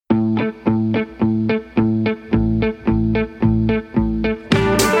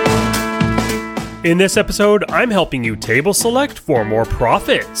In this episode, I'm helping you table select for more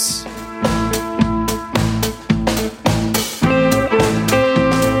profits.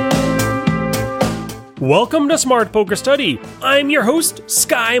 Welcome to Smart Poker Study. I'm your host,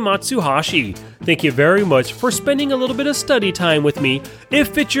 Sky Matsuhashi. Thank you very much for spending a little bit of study time with me.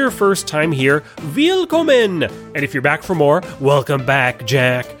 If it's your first time here, willkommen! And if you're back for more, welcome back,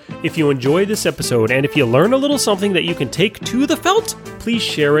 Jack. If you enjoyed this episode and if you learn a little something that you can take to the felt, please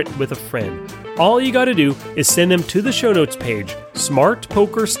share it with a friend. All you gotta do is send them to the show notes page,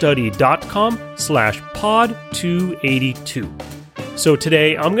 smartpokerstudy.com/pod282. So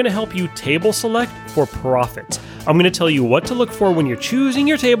today, I'm going to help you table select for profits. I'm going to tell you what to look for when you're choosing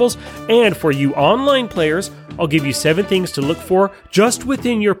your tables, and for you online players, I'll give you 7 things to look for just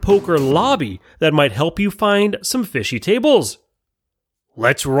within your poker lobby that might help you find some fishy tables.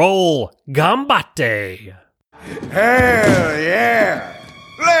 Let's roll! Gambate! Hell yeah!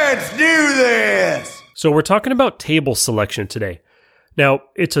 Let's do this! So we're talking about table selection today. Now,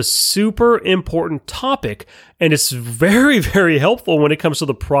 it's a super important topic, and it's very, very helpful when it comes to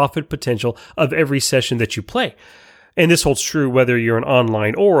the profit potential of every session that you play. And this holds true whether you're an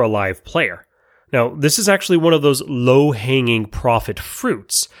online or a live player. Now, this is actually one of those low-hanging profit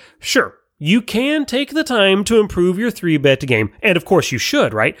fruits. Sure, you can take the time to improve your 3-bet game, and of course you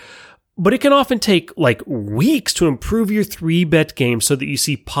should, right? But it can often take like weeks to improve your 3-bet game so that you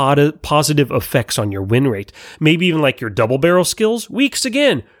see positive effects on your win rate. Maybe even like your double barrel skills, weeks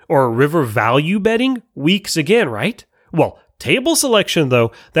again. Or river value betting, weeks again, right? Well, table selection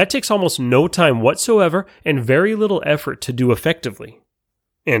though, that takes almost no time whatsoever and very little effort to do effectively.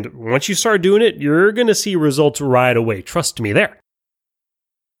 And once you start doing it, you're going to see results right away. Trust me there.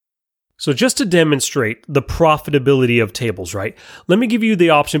 So just to demonstrate the profitability of tables, right? Let me give you the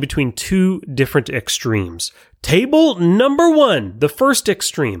option between 2 different extremes. Table number 1, the first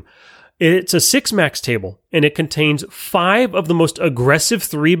extreme. It's a 6-max table, and it contains 5 of the most aggressive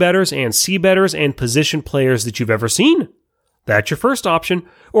 3-betters and C-betters and position players that you've ever seen. That's your first option.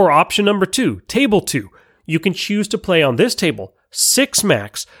 Or option number 2, table 2. You can choose to play on this table,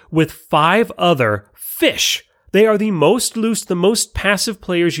 6-max, with 5 other fish. They are the most loose, the most passive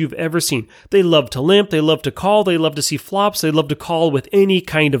players you've ever seen. They love to limp, they love to call, they love to see flops, they love to call with any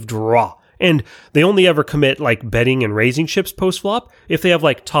kind of draw. And they only ever commit like betting and raising chips post-flop if they have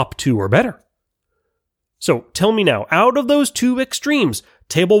like top 2 or better. So tell me now, out of those 2 extremes,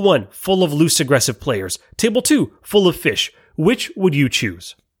 table 1, full of loose aggressive players, table 2, full of fish, which would you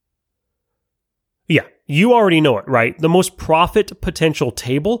choose? Yeah, you already know it, right? The most profit potential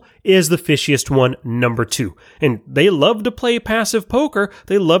table is the fishiest one, number 2. And they love to play passive poker.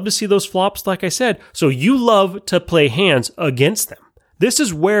 They love to see those flops, like I said. So you love to play hands against them. This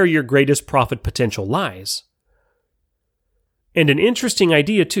is where your greatest profit potential lies. And an interesting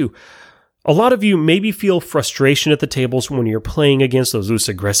idea, too. A lot of you maybe feel frustration at the tables when you're playing against those loose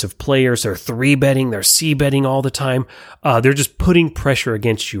aggressive players. They're 3-betting, they're C-betting all the time. They're just putting pressure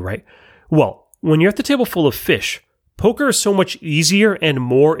against you, right? Well, when you're at the table full of fish, poker is so much easier and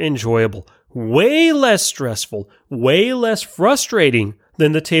more enjoyable, way less stressful, way less frustrating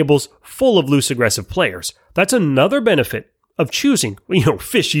than the tables full of loose aggressive players. That's another benefit of choosing,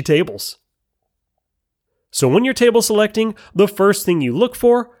 fishy tables. So when you're table selecting, the first thing you look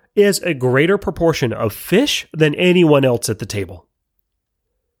for is a greater proportion of fish than anyone else at the table.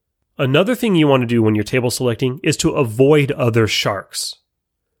 Another thing you want to do when you're table selecting is to avoid other sharks.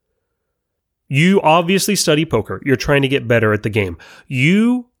 You obviously study poker. You're trying to get better at the game.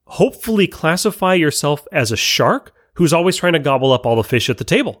 You hopefully classify yourself as a shark who's always trying to gobble up all the fish at the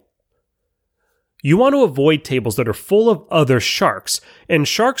table. You want to avoid tables that are full of other sharks. And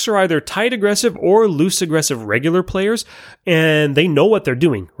sharks are either tight aggressive or loose aggressive regular players, and they know what they're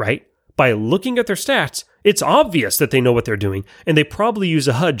doing, right? By looking at their stats, it's obvious that they know what they're doing, and they probably use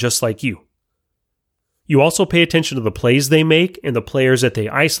a HUD just like you. You also pay attention to the plays they make and the players that they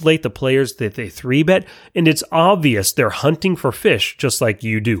isolate, the players that they 3-bet, and it's obvious they're hunting for fish just like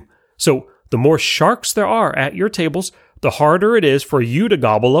you do. So the more sharks there are at your tables, the harder it is for you to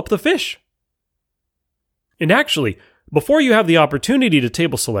gobble up the fish. And actually, before you have the opportunity to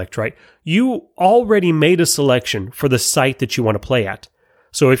table select, right, you already made a selection for the site that you want to play at.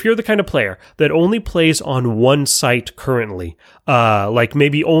 So if you're the kind of player that only plays on one site currently, like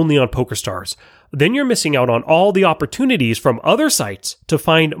maybe only on PokerStars, then you're missing out on all the opportunities from other sites to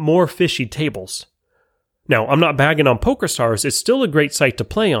find more fishy tables. Now, I'm not bagging on PokerStars, it's still a great site to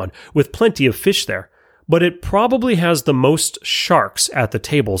play on, with plenty of fish there, but it probably has the most sharks at the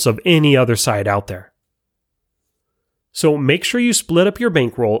tables of any other site out there. So make sure you split up your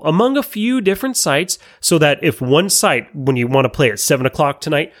bankroll among a few different sites so that if one site, when you want to play at 7 o'clock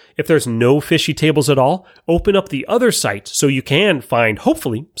tonight, if there's no fishy tables at all, open up the other site so you can find,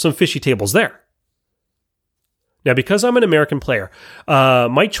 hopefully, some fishy tables there. Now, because I'm an American player,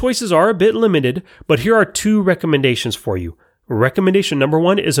 my choices are a bit limited, but here are 2 recommendations for you. Recommendation number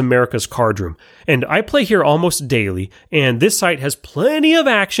 1 is America's Card Room, and I play here almost daily, and this site has plenty of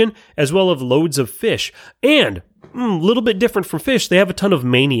action as well as loads of fish, and a little bit different from fish, they have a ton of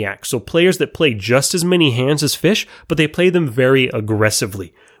maniacs, so players that play just as many hands as fish, but they play them very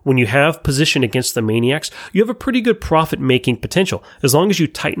aggressively. When you have position against the maniacs, you have a pretty good profit-making potential, as long as you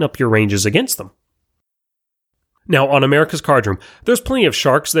tighten up your ranges against them. Now, on America's Card Room, there's plenty of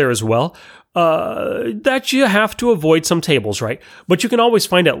sharks there as well, that you have to avoid some tables, right? But you can always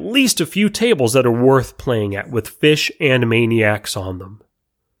find at least a few tables that are worth playing at with fish and maniacs on them.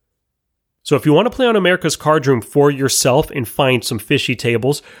 So if you want to play on America's Card Room for yourself and find some fishy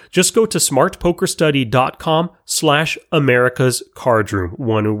tables, just go to smartpokerstudy.com/America's Card Room.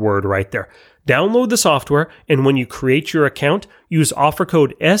 One word right there. Download the software, and when you create your account, use offer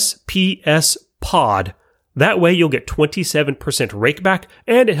code SPSPOD. That way you'll get 27% rakeback,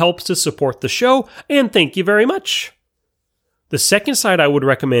 and it helps to support the show, and thank you very much. The second site I would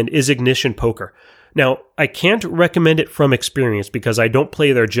recommend is Ignition Poker. Now, I can't recommend it from experience because I don't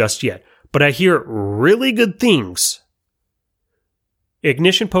play there just yet, but I hear really good things.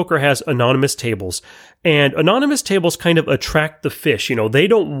 Ignition Poker has anonymous tables, and anonymous tables kind of attract the fish. They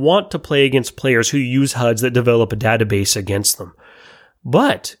don't want to play against players who use HUDs that develop a database against them.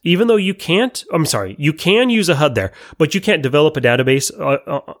 But even though you can use a HUD there, but you can't develop a database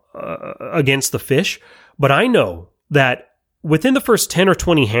against the fish. But I know that within the first 10 or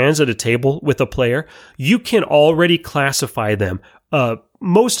 20 hands at a table with a player, you can already classify them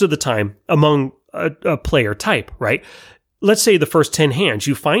most of the time among a player type, right? Let's say the first 10 hands,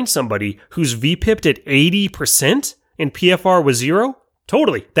 you find somebody who's VPIP'd at 80% and PFR was 0,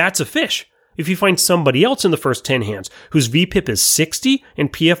 totally, that's a fish. If you find somebody else in the first 10 hands whose VPIP is 60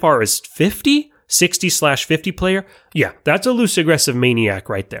 and PFR is 50, 60/50 player, yeah, that's a loose aggressive maniac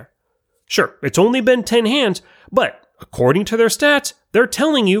right there. Sure, it's only been 10 hands, but according to their stats, they're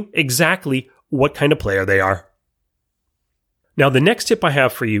telling you exactly what kind of player they are. Now, the next tip I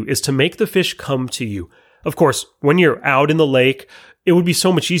have for you is to make the fish come to you. Of course, when you're out in the lake, it would be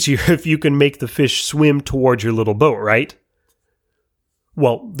so much easier if you can make the fish swim towards your little boat, right?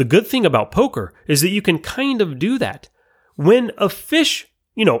 Well, the good thing about poker is that you can kind of do that. When a fish,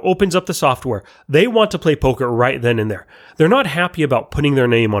 opens up the software, they want to play poker right then and there. They're not happy about putting their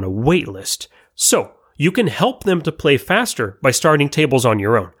name on a wait list. So you can help them to play faster by starting tables on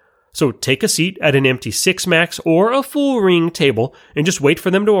your own. So take a seat at an empty 6-max or a full ring table and just wait for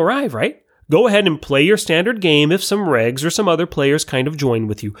them to arrive, right? Go ahead and play your standard game if some regs or some other players kind of join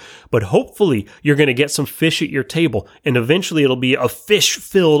with you. But hopefully you're going to get some fish at your table, and eventually it'll be a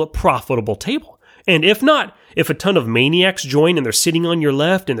fish-filled, profitable table. And if not, if a ton of maniacs join and they're sitting on your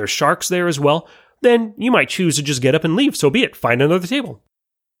left and there's sharks there as well, then you might choose to just get up and leave. So be it. Find another table.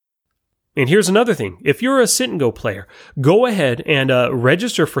 And here's another thing. If you're a sit-and-go player, go ahead and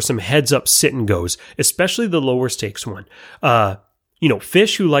register for some heads-up sit-and-goes, especially the lower stakes one.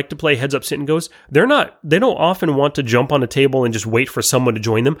 Fish who like to play heads-up sit-and-goes, they don't often want to jump on a table and just wait for someone to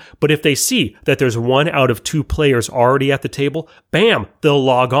join them. But if they see that there's 1 out of 2 players already at the table, bam, they'll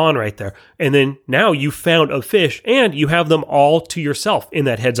log on right there. And then now you found a fish and you have them all to yourself in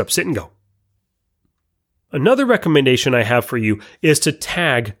that heads-up sit-and-go. Another recommendation I have for you is to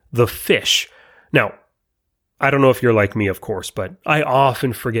tag the fish. Now, I don't know if you're like me, of course, but I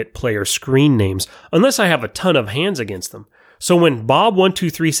often forget player screen names unless I have a ton of hands against them. So when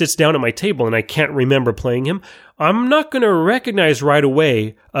Bob123 sits down at my table and I can't remember playing him, I'm not going to recognize right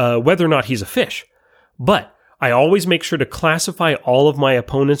away whether or not he's a fish. But I always make sure to classify all of my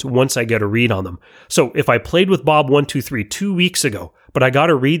opponents once I get a read on them. So if I played with Bob123 2 weeks ago, but I got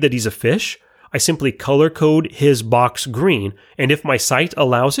a read that he's a fish, I simply color code his box green, and if my site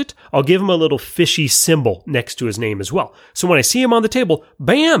allows it, I'll give him a little fishy symbol next to his name as well. So when I see him on the table,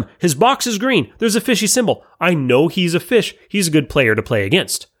 bam, his box is green. There's a fishy symbol. I know he's a fish. He's a good player to play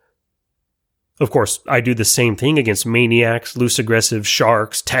against. Of course, I do the same thing against maniacs, loose aggressive,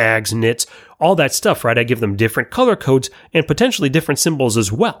 sharks, tags, nits, all that stuff, right? I give them different color codes and potentially different symbols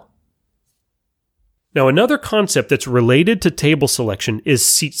as well. Now, another concept that's related to table selection is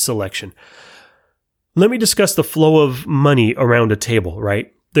seat selection. Let me discuss the flow of money around a table,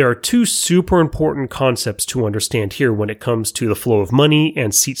 right? There are 2 super important concepts to understand here when it comes to the flow of money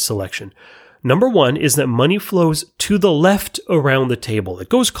and seat selection. Number 1 is that money flows to the left around the table. It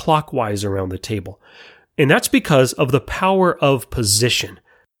goes clockwise around the table. And that's because of the power of position.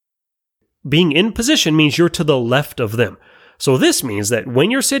 Being in position means you're to the left of them. So this means that when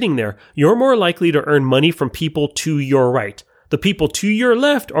you're sitting there, you're more likely to earn money from people to your right. The people to your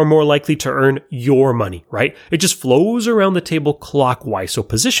left are more likely to earn your money, right? It just flows around the table clockwise. So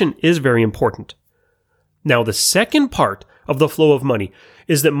position is very important. Now, the second part of the flow of money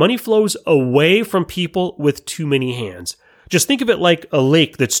is that money flows away from people with too many hands. Just think of it like a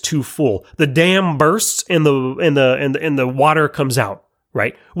lake that's too full. The dam bursts and the water comes out,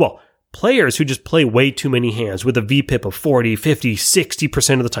 right? Well, players who just play way too many hands with a VPIP of 40, 50,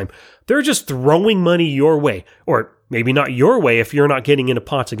 60% of the time, they're just throwing money your way, or maybe not your way if you're not getting into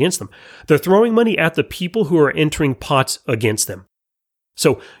pots against them. They're throwing money at the people who are entering pots against them.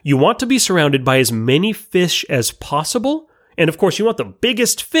 So you want to be surrounded by as many fish as possible. And of course, you want the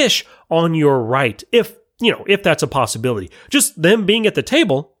biggest fish on your right, if that's a possibility. Just them being at the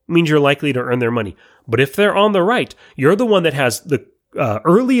table means you're likely to earn their money. But if they're on the right, you're the one that has the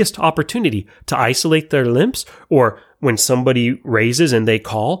earliest opportunity to isolate their limps, or when somebody raises and they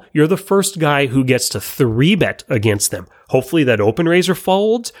call, you're the first guy who gets to 3-bet against them. Hopefully that open raiser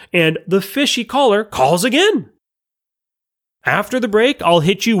folds and the fishy caller calls again. After the break, I'll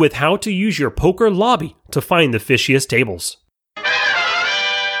hit you with how to use your poker lobby to find the fishiest tables.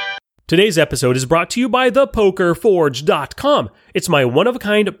 Today's episode is brought to you by thepokerforge.com. It's my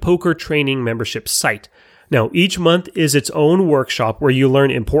one-of-a-kind poker training membership site. Now, each month is its own workshop where you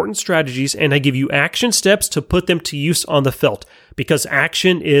learn important strategies and I give you action steps to put them to use on the felt, because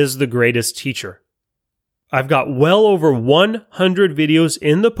action is the greatest teacher. I've got well over 100 videos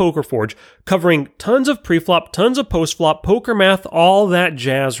in the Poker Forge covering tons of preflop, tons of postflop, poker math, all that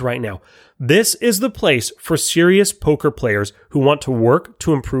jazz right now. This is the place for serious poker players who want to work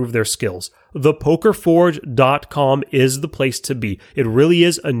to improve their skills. Thepokerforge.com is the place to be. It really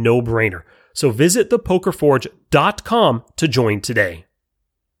is a no-brainer. So visit thepokerforge.com to join today.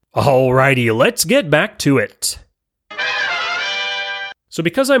 Alrighty, let's get back to it. So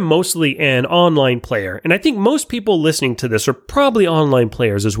because I'm mostly an online player, and I think most people listening to this are probably online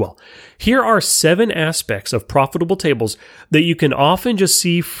players as well, here are 7 aspects of profitable tables that you can often just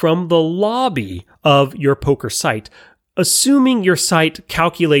see from the lobby of your poker site, assuming your site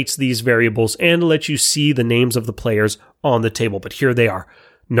calculates these variables and lets you see the names of the players on the table. But here they are.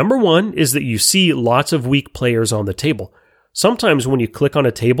 Number 1 is that you see lots of weak players on the table. Sometimes when you click on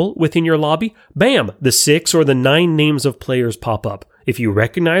a table within your lobby, bam, the 6 or the 9 names of players pop up. If you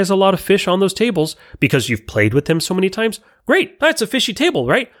recognize a lot of fish on those tables because you've played with them so many times, great, that's a fishy table,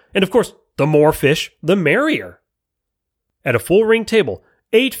 right? And of course, the more fish, the merrier. At a full ring table,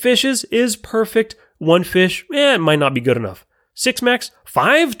 8 fishes is perfect. 1 fish, it might not be good enough. 6 max,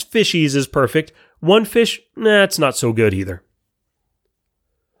 5 fishies is perfect. 1 fish, it's not so good either.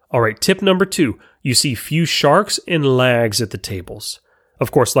 All right, tip number 2, you see few sharks and lags at the tables. Of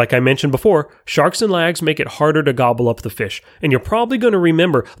course, like I mentioned before, sharks and lags make it harder to gobble up the fish, and you're probably going to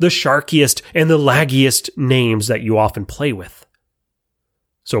remember the sharkiest and the laggiest names that you often play with.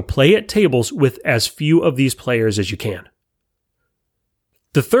 So play at tables with as few of these players as you can.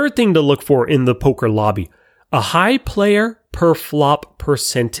 The third thing to look for in the poker lobby, a high player per flop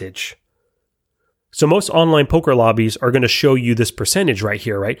percentage. So most online poker lobbies are going to show you this percentage right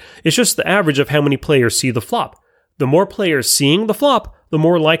here, right? It's just the average of how many players see the flop. The more players seeing the flop, the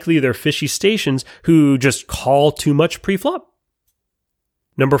more likely they're fishy stations who just call too much pre-flop.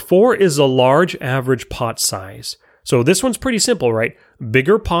 Number 4 is a large average pot size. So this one's pretty simple, right?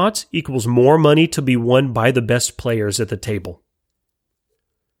 Bigger pots equals more money to be won by the best players at the table.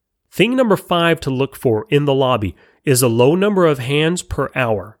 Thing number 5 to look for in the lobby is a low number of hands per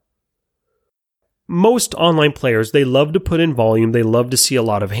hour. Most online players, they love to put in volume. They love to see a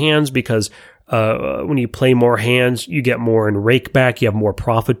lot of hands because when you play more hands, you get more in rake back, you have more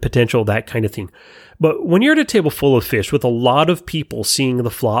profit potential, that kind of thing. But when you're at a table full of fish with a lot of people seeing the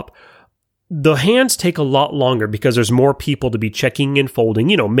flop, the hands take a lot longer because there's more people to be checking and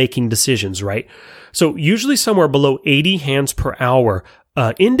folding, making decisions, right? So usually somewhere below 80 hands per hour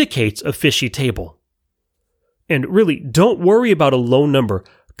indicates a fishy table. And really, don't worry about a low number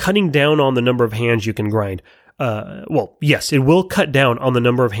cutting down on the number of hands you can grind. Yes, it will cut down on the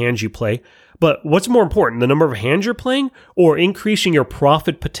number of hands you play, but what's more important, the number of hands you're playing or increasing your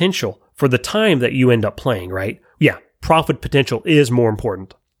profit potential for the time that you end up playing, right? Yeah, profit potential is more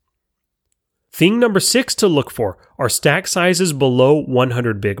important. Thing number 6 to look for are stack sizes below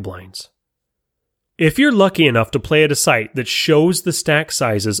 100 big blinds. If you're lucky enough to play at a site that shows the stack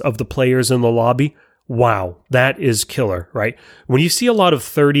sizes of the players in the lobby, wow, that is killer, right? When you see a lot of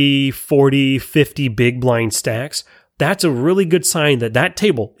 30, 40, 50 big blind stacks, that's a really good sign that that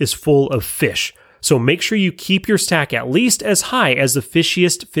table is full of fish. So make sure you keep your stack at least as high as the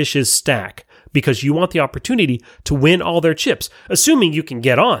fishiest fish's stack, because you want the opportunity to win all their chips, assuming you can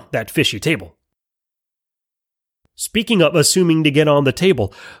get on that fishy table. Speaking of assuming to get on the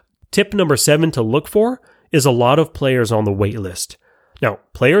table, tip number 7 to look for is a lot of players on the wait list. Now,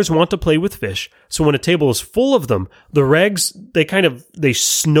 players want to play with fish, so when a table is full of them, the regs, they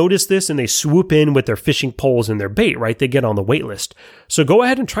notice this and they swoop in with their fishing poles and their bait, right? They get on the wait list. So go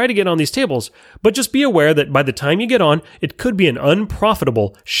ahead and try to get on these tables, but just be aware that by the time you get on, it could be an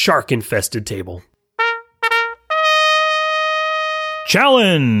unprofitable, shark-infested table.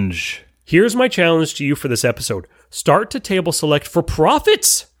 Challenge! Here's my challenge to you for this episode. Start to table select for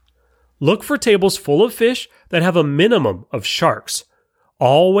profits. Look for tables full of fish that have a minimum of sharks.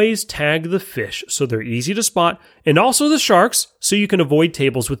 Always tag the fish so they're easy to spot, and also the sharks so you can avoid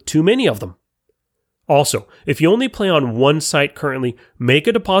tables with too many of them. Also, if you only play on one site currently, make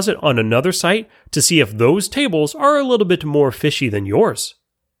a deposit on another site to see if those tables are a little bit more fishy than yours.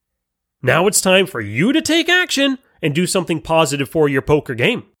 Now it's time for you to take action and do something positive for your poker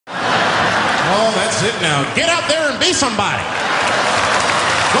game. Oh, that's it now. Get out there and be somebody.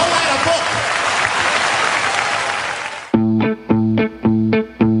 Go write a book.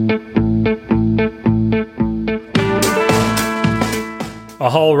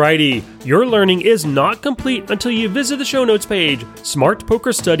 Alrighty, your learning is not complete until you visit the show notes page,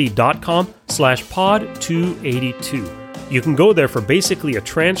 smartpokerstudy.com/pod282. You can go there for basically a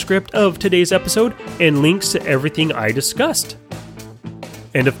transcript of today's episode and links to everything I discussed.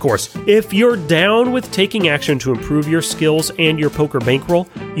 And of course, if you're down with taking action to improve your skills and your poker bankroll,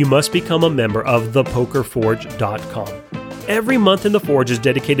 you must become a member of thepokerforge.com. Every month in the Forge is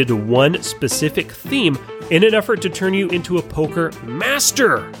dedicated to one specific theme in an effort to turn you into a poker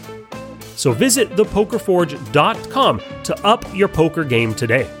master. So visit thepokerforge.com to up your poker game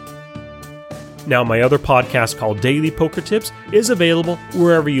today. Now, my other podcast called Daily Poker Tips is available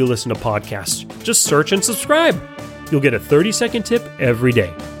wherever you listen to podcasts. Just search and subscribe. You'll get a 30-second tip every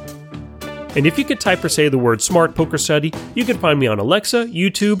day. And if you could type or say the word Smart Poker Study, you can find me on Alexa,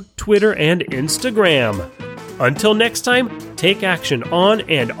 YouTube, Twitter, and Instagram. Until next time, take action on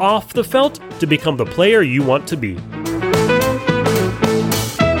and off the felt to become the player you want to be.